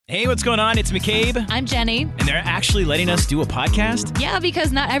Hey, what's going on? It's McCabe. I'm Jenny. And they're actually letting us do a podcast? Yeah,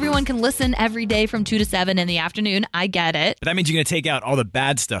 because not everyone can listen every day from 2 to 7 in the afternoon. I get it. But that means you're going to take out all the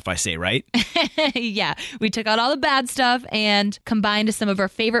bad stuff I say, right? Yeah, we took out all the bad stuff and combined some of our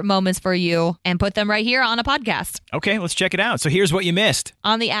favorite moments for you and put them right here on a podcast. Okay, let's check it out. So here's what you missed.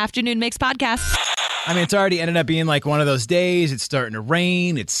 On the Afternoon Mix podcast. I mean, it's already ended up being like one of those days. It's starting to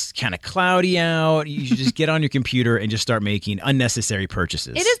rain. It's kind of cloudy out. You should just get on your computer and just start making unnecessary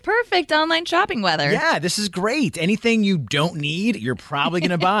purchases. It is perfect online shopping weather. Yeah, this is great. Anything you don't need, you're probably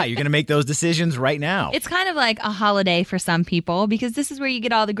going to buy. You're going to make those decisions right now. It's kind of like a holiday for some people because this is where you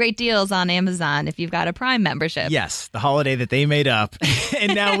get all the great deals on Amazon if you've got a Prime membership. Yes, the holiday that they made up.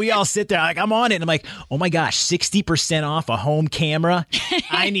 And now we all sit there like, I'm on it. And I'm like, oh my gosh, 60% off a home camera?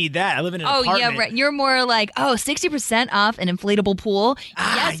 I need that. I live in an apartment. Yeah, right. You're more like, 60% off an inflatable pool.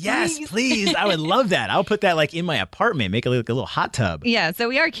 Yes, please. I would love that. I'll put that like in my apartment, make it look like a little hot tub. Yeah, so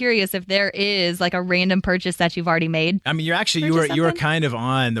we are curious if there is like a random purchase that you've already made. I mean, you were kind of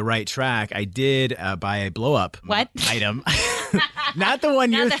on the right track. I did buy a blow up item. Not the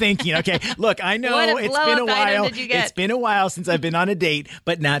one you're thinking. Okay, look, I know it's been a while. It's been a while since I've been on a date,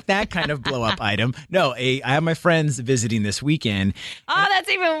 but not that kind of blow up item. No, I have my friends visiting this weekend. Oh, that's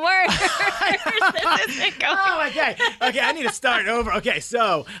even worse. Oh, okay, I need to start over. Okay,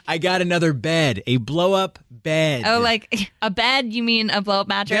 so I got another bed, a blow up bed. Oh, like a bed? You mean a blow up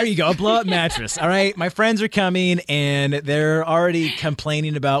mattress? There you go, a blow up mattress. All right, my friends are coming and they're already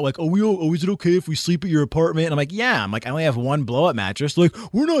complaining about like, is it okay if we sleep at your apartment? And I'm like, yeah. I only have one blow up mattress. They're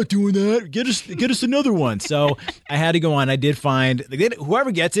like, we're not doing that. Get us another one. So I had to go on. I did find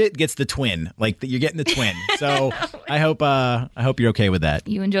whoever gets it gets the twin. Like you're getting the twin. So I hope you're okay with that.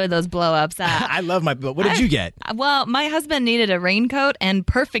 You enjoy those blow ups. I love my. What did you get? Well, my husband needed a raincoat, and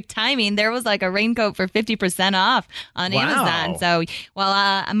perfect timing. There was like a raincoat for 50% off on Amazon. So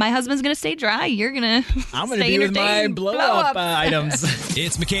while my husband's gonna stay dry, you're gonna. I'm gonna be with my blow up items.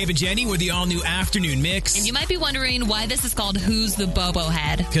 It's McCabe and Jenny with the all new Afternoon Mix. And you might be wondering why this is called Who's the Bobo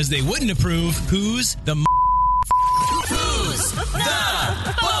Head? Because they wouldn't approve. Who's the Who's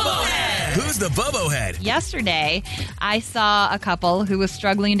the Bobo Head? Who's the Bobo Head? Yesterday, I saw a couple who was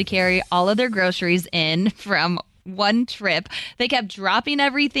struggling to carry all of their groceries in from one trip. They kept dropping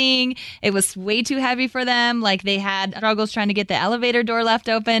everything. It was way too heavy for them. Like they had struggles trying to get the elevator door left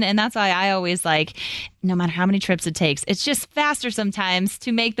open. And that's why I always no matter how many trips it takes, it's just faster sometimes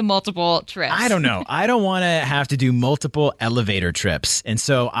to make the multiple trips. I don't know. I don't want to have to do multiple elevator trips. And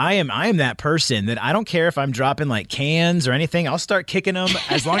so I am that person that I don't care if I'm dropping like cans or anything. I'll start kicking them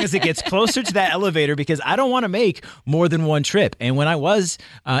as long as it gets closer to that elevator because I don't want to make more than one trip. And when I was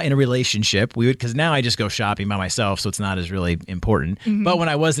in a relationship, because now I just go shopping by myself, so it's not as really important. Mm-hmm. But when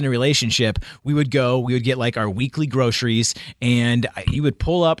I was in a relationship, we would get like our weekly groceries and you would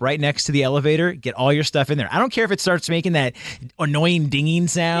pull up right next to the elevator, get all your stuff in there. I don't care if it starts making that annoying dinging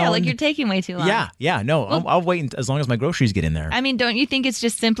sound. Yeah, like you're taking way too long. Yeah. No, well, I'll wait as long as my groceries get in there. I mean, don't you think it's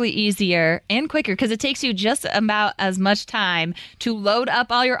just simply easier and quicker? Because it takes you just about as much time to load up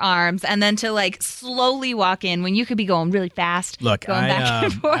all your arms and then to like slowly walk in when you could be going really fast. Look, I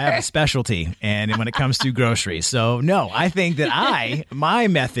have a specialty and when it comes to groceries. So no, I think that my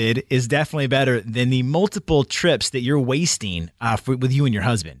method is definitely better than the multiple trips that you're wasting with you and your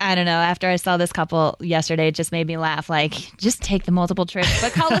husband. I don't know. After I saw this couple yesterday, it just made me laugh. Like, just take the multiple trips.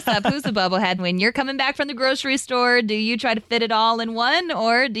 But call us up. Who's the Bubblehead? When you're coming back from the grocery store, do you try to fit it all in one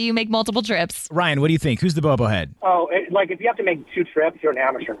or do you make multiple trips? Ryan, what do you think? Who's the Bubblehead? Oh, if you have to make 2 trips, you're an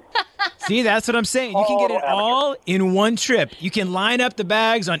amateur. See, that's what I'm saying. You can get it all in one trip. You can line up the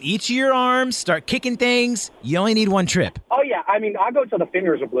bags on each of your arms, start kicking things. You only need one trip. Oh, yeah. I mean, I go till the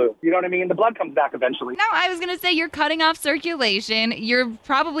fingers are blue. You know what I mean? The blood comes back eventually. No, I was going to say you're cutting off circulation. You're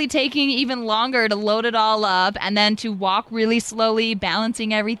probably taking even longer to load it all up and then to walk really slowly,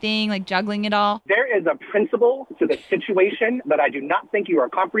 balancing everything, like juggling it all. There is a principle to the situation that I do not think you are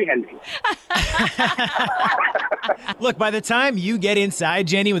comprehending. Look, by the time you get inside,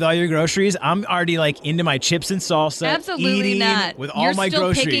 Jenny, with all your groceries, I'm already like into my chips and salsa. Absolutely not. With all my groceries.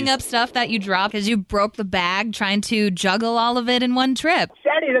 You're still picking up stuff that you dropped because you broke the bag trying to juggle all of it in one trip.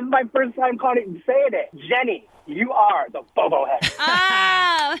 Jenny, this is my first time saying it. Jenny, you are the Bobo Head.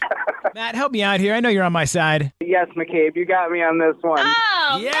 Oh. Matt, help me out here. I know you're on my side. Yes, McCabe, you got me on this one.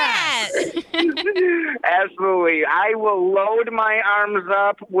 Oh, yes. Absolutely. I will load my arms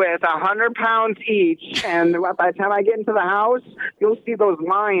up with 100 pounds each, and by the time I get into the house, you'll see those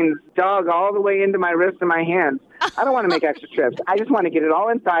lines dug all the way into my wrists and my hands. I don't want to make extra trips. I just want to get it all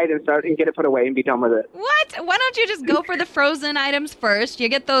inside and get it put away and be done with it. What? Why don't you just go for the frozen items first? You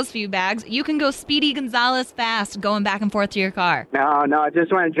get those few bags. You can go Speedy Gonzalez fast going back and forth to your car. No, I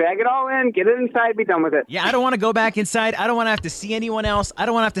just want to drag it all in, get it inside, be done with it. Yeah, I don't want to go back inside. I don't want to have to see anyone else. I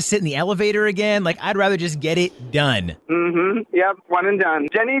don't want to have to sit in the elevator again. Like, I'd rather just get it done. Mm-hmm. Yep, one and done.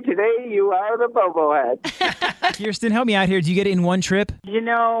 Jenny, today you are the Bobo Head. Kirsten, help me out here. Do you get it in one trip?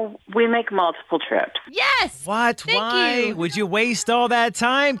 We make multiple trips. Yes. What? Thank Why? you. Would you waste all that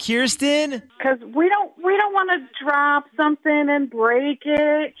time, Kirsten? Because we don't want to drop something and break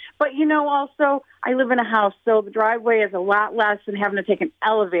it. But, also, I live in a house, so the driveway is a lot less than having to take an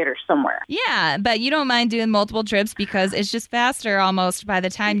elevator somewhere. Yeah, but you don't mind doing multiple trips because it's just faster almost by the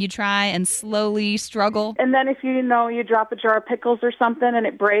time you try and slowly struggle. And then if you drop a jar of pickles or something and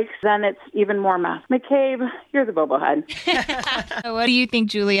it breaks, then it's even more mess. McCabe, you're the Bobo Head. What do you think,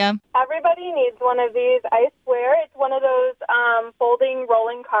 Julia? Everybody needs one of these. I swear it's one of those folding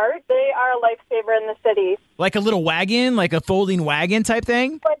rolling carts. They are a lifesaver in the city. Like a little wagon? Like a folding wagon type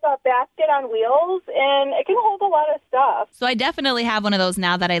thing? Like a basket on wheels, and it can hold a lot of stuff. So I definitely have one of those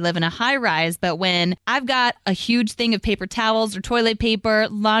now that I live in a high rise, but when I've got a huge thing of paper towels or toilet paper,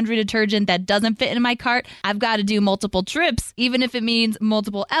 laundry detergent that doesn't fit in my cart, I've got to do multiple trips, even if it means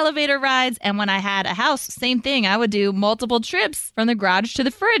multiple elevator rides. And when I had a house, same thing. I would do multiple trips from the garage to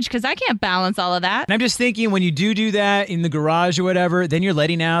the fridge because I can't balance all of that. And I'm just thinking when you do that in the garage or whatever, then you're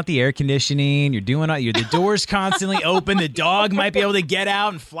letting out the air conditioning. You're doing the door's constantly open. The dog might be able to get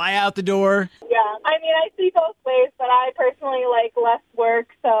out and fly out the door. Yeah, I mean, I see both ways, but I personally like less work,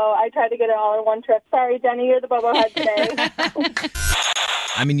 so I try to get it all in one trip. Sorry, Jenny, you're the Bobo Head today.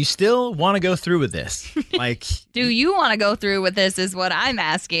 I mean, you still want to go through with this. Like, Do you want to go through with this is what I'm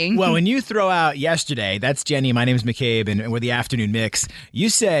asking. well, when you throw out yesterday, that's Jenny, my name's McCabe, and we're the afternoon mix. You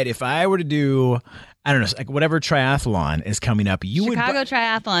said if I were to do, I don't know, like whatever triathlon is coming up, you would Chicago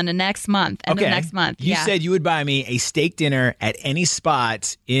Triathlon next month, end of next month. You yeah. said you would buy me a steak dinner at any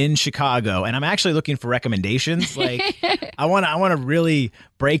spot in Chicago, and I'm actually looking for recommendations. Like, I want to really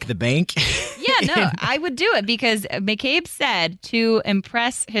break the bank. Yeah, no, I would do it because McCabe said to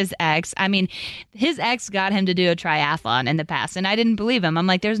impress his ex. I mean, his ex got him to do a triathlon in the past, and I didn't believe him. I'm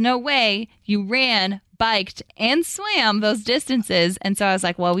like, there's no way you ran, biked, and swam those distances. And so I was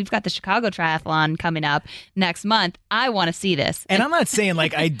like, well, we've got the Chicago Triathlon coming up next month. I want to see this. And I'm not saying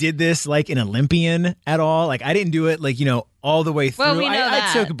like I did this like an Olympian at all. Like I didn't do it like, all the way through. Well, we know I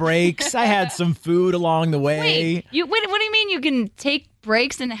that. took breaks. I had some food along the way. Wait, what do you mean you can take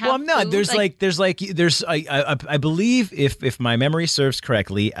breaks and have Well, I'm not. food? There's I believe if my memory serves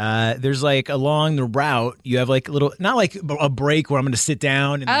correctly, there's like along the route you have like little, not like a break where I'm going to sit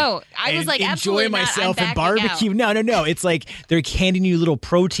down and I was like, enjoy absolutely not. myself I'm and backing barbecue. No. It's like they're handing you little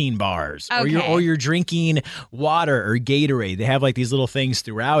protein bars, Okay. or you're drinking water or Gatorade. They have like these little things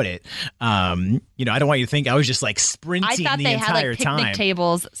throughout it. I don't want you to think I was just like sprinting I thought the they entire had like picnic time.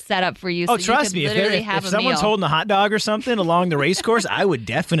 tables set up for you. Oh, So trust you me, could if, literally have if a someone's meal. holding a hot dog or something along the race course, I would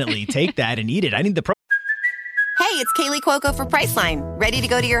definitely take that and eat it. I need the Hey, it's Kaylee Cuoco for Priceline. Ready to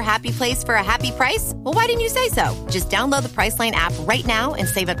go to your happy place for a happy price? Well, why didn't you say so? Just download the Priceline app right now and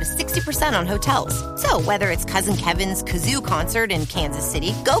save up to 60% on hotels. So whether it's Cousin Kevin's Kazoo Concert in Kansas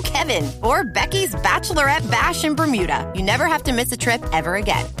City, go Kevin, or Becky's Bachelorette Bash in Bermuda, you never have to miss a trip ever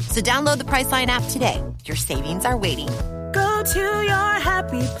again. So download the Priceline app today. Your savings are waiting. Go to your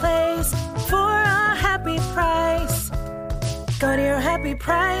happy place for a happy price. Go to your happy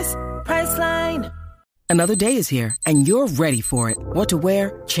price, Priceline. Another day is here, and you're ready for it. What to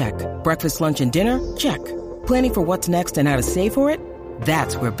wear? Check. Breakfast, lunch, and dinner? Check. Planning for what's next and how to save for it?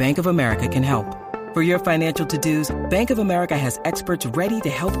 That's where Bank of America can help. For your financial to-dos, Bank of America has experts ready to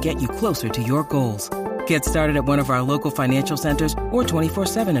help get you closer to your goals. Get started at one of our local financial centers or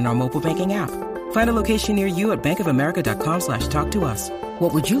 24/7 in our mobile banking app. Find a location near you at bankofamerica.com/talktous.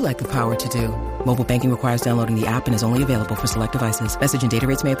 What would you like the power to do? Mobile banking requires downloading the app and is only available for select devices. Message and data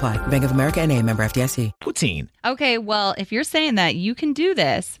rates may apply. Bank of America N.A., member FDIC. poutine. Okay, well, if you're saying that you can do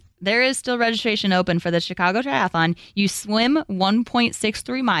this, there is still registration open for the Chicago Triathlon. You swim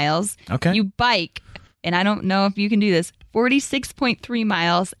 1.63 miles. Okay. You bike, and I don't know if you can do this, 46.3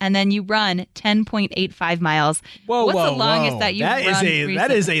 miles, and then you run 10.85 miles. What's the longest that you've run recently?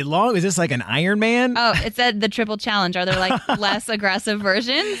 That is a long, is this like an Ironman? Oh, it said the triple challenge. Are there like less aggressive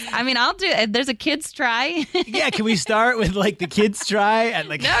versions? I mean, I'll do it. There's a kid's try. Yeah, can we start with like the kids try? And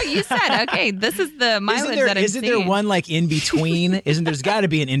like, No, you said, okay, this is the mileage that I'm Isn't there seeing. one like in between? There's got to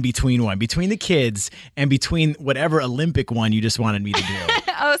be an in between one between the kids and between whatever Olympic one you just wanted me to do.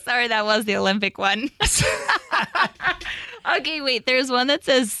 Oh, sorry, that was the Olympic one. Okay, wait, there's one that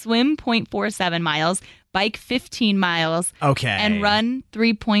says swim 0.47 miles, bike 15 miles, Okay. and run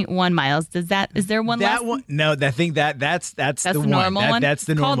 3.1 miles. Is there one less? That one? No, I think that's the one. normal one? That's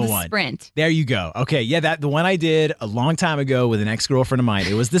the It's called normal the one. sprint. There you go. Okay, yeah, the one I did a long time ago with an ex-girlfriend of mine.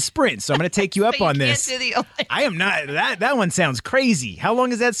 It was the sprint. So I'm going to take you up So you on can't this. do the Olympics. I am not. That one sounds crazy. How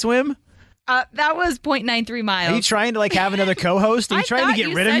long is that swim? That was 0.93 miles. Are you trying to like have another co-host? Are you I trying to thought get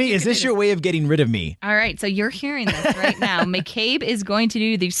you rid of said me? you Is could this do your this. way of getting rid of me? All right, so you're hearing this right now. McCabe is going to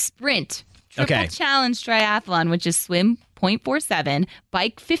do the sprint triple Okay. challenge triathlon, which is swim 0.47,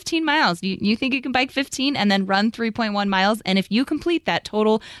 bike 15 miles. You think you can bike 15 and then run 3.1 miles? And if you complete that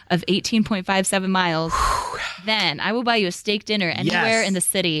total of 18.57 miles, then I will buy you a steak dinner anywhere Yes. in the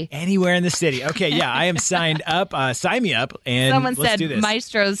city. Anywhere in the city. Okay, yeah, I am signed up. Sign me up, and Someone let's said do this.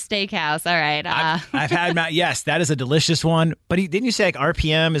 Maestro's Steakhouse. All right. I've had yes, that is a delicious one. But didn't you say like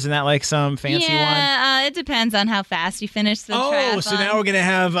RPM? Isn't that like some fancy one? yeah, it depends on how fast you finish the triathlon. So now we're gonna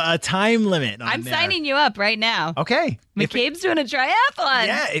have a time limit on I'm there. signing you up right now. Okay. McCabe's doing a triathlon.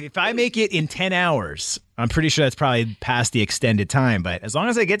 Yeah, if I make it in 10 hours, I'm pretty sure that's probably past the extended time. But as long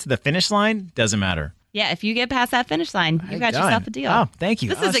as I get to the finish line, doesn't matter. Yeah, if you get past that finish line, you got Done. yourself a deal. Oh, thank you.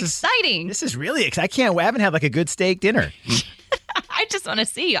 This Oh, is exciting. This is really exciting. I haven't had like a good steak dinner. I just want to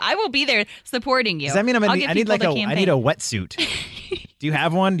see you. I will be there supporting you. Does that mean I'll I get need people like to I campaign. need a wetsuit? Do you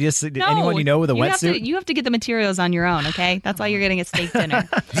have one? No, Anyone you know with a you wetsuit? You have to get the materials on your own, okay? That's why you're getting a steak dinner.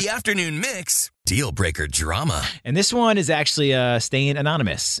 The afternoon mix, deal breaker drama. And this one is actually staying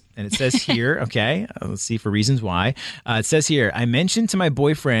anonymous. And it says here, okay, let's see for reasons why. It says here, I mentioned to my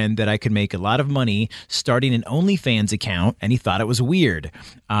boyfriend that I could make a lot of money starting an OnlyFans account, and he thought it was weird.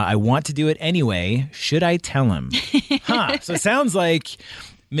 I want to do it anyway. Should I tell him? So it sounds like,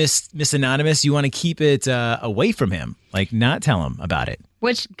 Miss Anonymous, you want to keep it away from him, like not tell him about it.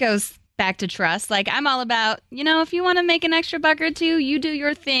 Which goes back to trust. Like, I'm all about, if you want to make an extra buck or two, you do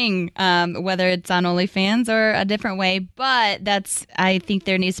your thing, whether it's on OnlyFans or a different way. But I think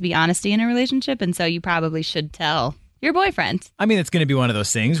there needs to be honesty in a relationship. And so you probably should tell your boyfriend. I mean, it's going to be one of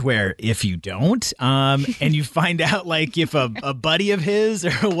those things where if you don't, and you find out like if a buddy of his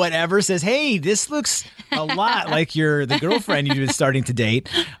or whatever says, hey, this looks a lot like the girlfriend you've been starting to date,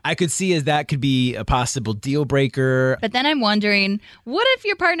 I could see as that could be a possible deal breaker. But then I'm wondering, what if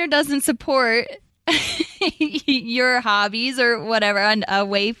your partner doesn't support your hobbies or whatever, and a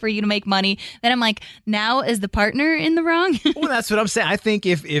way for you to make money? Then I'm like, now is the partner in the wrong? Well, that's what I'm saying. I think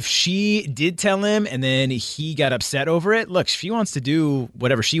if she did tell him and then he got upset over it, look, she wants to do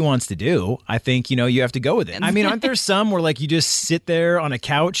whatever she wants to do. I think, you have to go with it. I mean, aren't there some where like you just sit there on a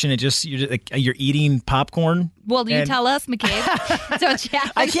couch and you're eating popcorn? Well, do you tell us, McCabe? So, yeah.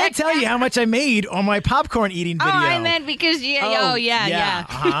 I can't tell you how much I made on my popcorn eating video. Oh, I meant because yeah.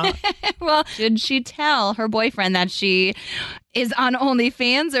 Uh-huh. Well, should she tell her boyfriend that she is on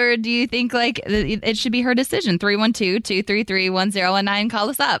OnlyFans, or do you think like it should be her decision? 312-233-1019. Call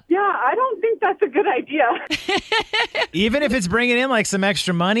us up. Yeah, I don't think that's a good idea. Even if it's bringing in like some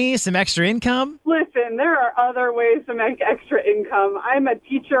extra money, some extra income? Listen, there are other ways to make extra income. I'm a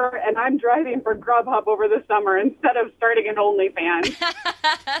teacher, and I'm driving for Grubhub over the summer instead of starting an OnlyFans.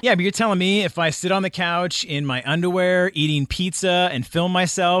 Yeah, but you're telling me if I sit on the couch in my underwear eating pizza and film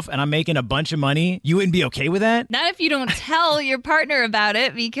myself and I'm making a bunch of money, you wouldn't be okay with that? Not if you don't tell your partner about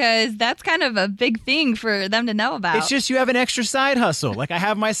it, because that's kind of a big thing for them to know about. It's just you have an extra side hustle. Like I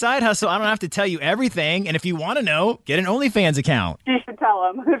have my side hustle. I don't have to tell you everything. And if you want to know, get an OnlyFans account. She should tell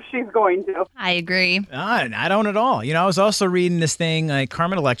him if she's going to. I agree. I don't at all. I was also reading this thing like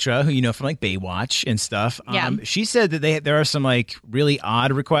Carmen Electra, who you know from like Baywatch and stuff. Yeah. She said that there are some like really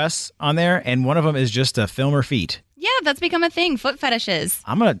odd requests on there, and one of them is just to film her feet. Yeah, that's become a thing. Foot fetishes.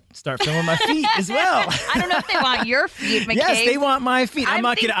 I'm going to start filming my feet as well. I don't know if they want your feet, McCabe. Yes, they want my feet. I'm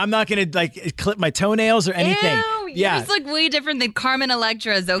not gonna like clip my toenails or anything. Ew, yeah. yours look way different than Carmen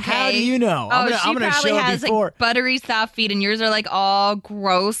Electra's, okay? How do you know? Oh, I'm gonna she show probably it has before. like buttery soft feet, and yours are like all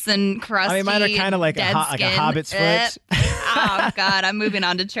gross and crusty. I mean, mine are kind of like dead like a skin. hobbit's foot. Oh God, I'm moving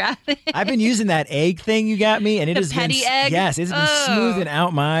on to traffic. I've been using that egg thing you got me, and it The has petty been egg? yes, it's been Oh. smoothing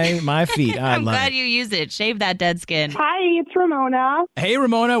out my feet. I I'm love glad it. you use it. Shave that dead skin. Hi, it's Ramona. Hey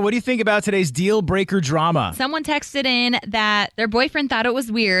Ramona, what do you think about today's deal breaker drama? Someone texted in that their boyfriend thought it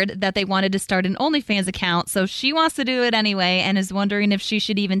was weird that they wanted to start an OnlyFans account, so she wants to do it anyway and is wondering if she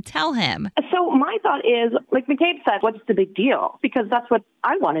should even tell him. So my thought is, like McCabe said, what's the big deal? Because that's what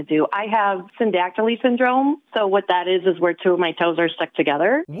I want to do. I have syndactyly syndrome. So what that is where two of my toes are stuck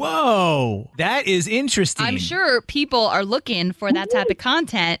together. Whoa, that is interesting. I'm sure people are looking for that type of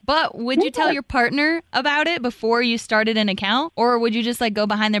content, but would you tell your partner about it before you started an account? Or would you just like go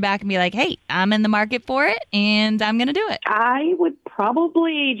behind their back and be like, hey, I'm in the market for it and I'm going to do it? I would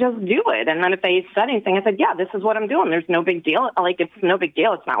probably just do it. And then if they said anything, I said, yeah, this is what I'm doing. There's no big deal. Like, it's no big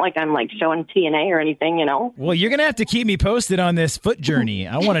deal. It's not like I'm like showing TNA or anything, you know? Well, you're going to have to keep me posted on this foot journey.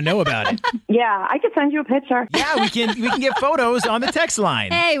 I want to know about it. Yeah, I could send you a picture. Yeah, we can get photos on the text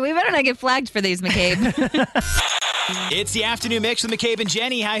line. Hey, we better not get flagged for these, McCabe. It's the Afternoon Mix with McCabe and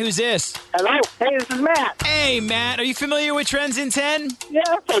Jenny. Hi, who's this? Hello. Hey, this is Matt. Hey, Matt. Are you familiar with Trends in 10? Yeah,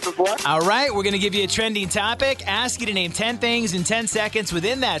 I've played before. All right, we're going to give you a trending topic, ask you to name 10 things in 10 seconds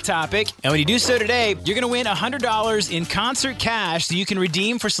within that topic. And when you do so today, you're going to win $100 in concert cash so you can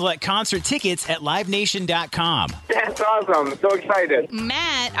redeem for select concert tickets at livenation.com. That's awesome. So excited.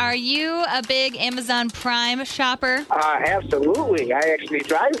 Matt, are you a big Amazon Prime shopper? Absolutely. I actually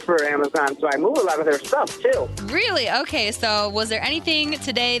drive for Amazon, so I move a lot of their stuff, too. Really? Okay, so was there anything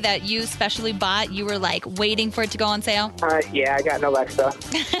today that you specially bought? You were like waiting for it to go on sale? Yeah, I got an Alexa.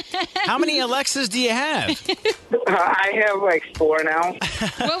 How many Alexas do you have? I have like 4 now.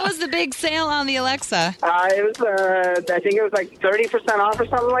 What was the big sale on the Alexa? It was, I think it was like 30% off or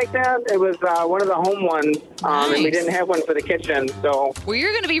something like that. It was one of the home ones, and we didn't have one for the kitchen, so. Well,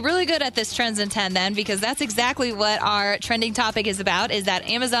 you're going to be really good at this Trends in 10 then, because that's exactly what our trending topic is about, is that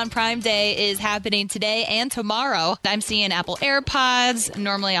Amazon Prime Day is happening today and tomorrow. I'm seeing Apple AirPods,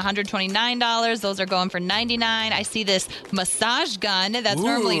 normally $129. Those are going for $99. I see this massage gun that's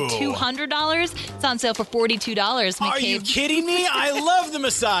normally $200. It's on sale for $42. McCabe. Are you kidding me? I love the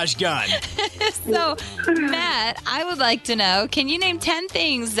massage gun. So, Matt, I would like to know, can you name 10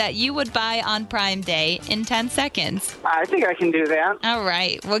 things that you would buy on Prime Day in 10 seconds? I think I can do that. All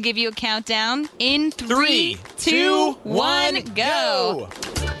right. We'll give you a countdown in 3, 2, 1, go.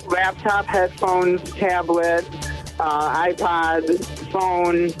 Laptop, headphones, tablet, iPod,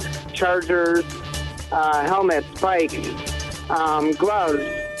 phone, chargers, helmets, bikes, gloves.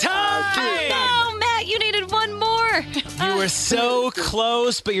 Oh, Matt, you needed one more. You were so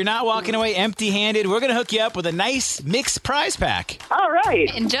close, but you're not walking away empty-handed. We're going to hook you up with a nice mixed prize pack. All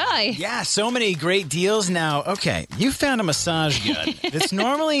right. Enjoy. Yeah, so many great deals now. Okay, you found a massage gun. It's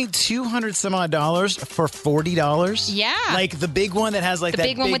normally $200-some-odd for $40. Yeah. Like the big one that has like the that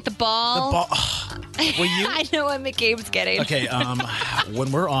big one with the ball. Will you? I know what McCabe's getting. Okay,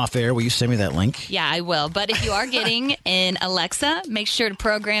 when we're off air, will you send me that link? Yeah, I will. But if you are getting an Alexa, make sure to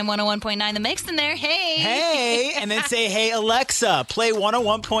program 101.9 The Mix in there. Hey, and then say, hey, Alexa, play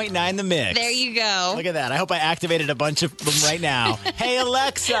 101.9 The Mix. There you go. Look at that. I hope I activated a bunch of them right now. Hey,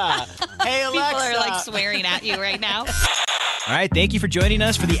 Alexa. Hey, Alexa. People are like swearing at you right now. All right, thank you for joining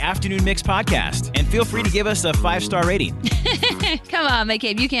us for the Afternoon Mix podcast. And feel free to give us a 5-star rating. Come on,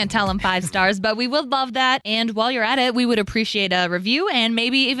 McCabe. You can't tell them 5 stars, but we would love that. And while you're at it, we would appreciate a review and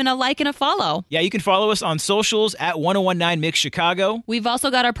maybe even a like and a follow. Yeah, you can follow us on socials at 1019 Mix Chicago. We've also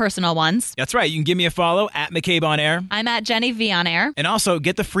got our personal ones. That's right. You can give me a follow at McCabe on Air. I'm at Jenny V on Air. And also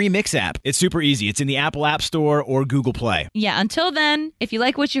get the free Mix app. It's super easy. It's in the Apple App Store or Google Play. Yeah, until then, if you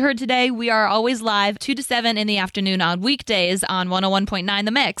like what you heard today, we are always live 2 to 7 in the afternoon on weekdays on 101.9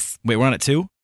 The Mix. Wait, we're on at 2?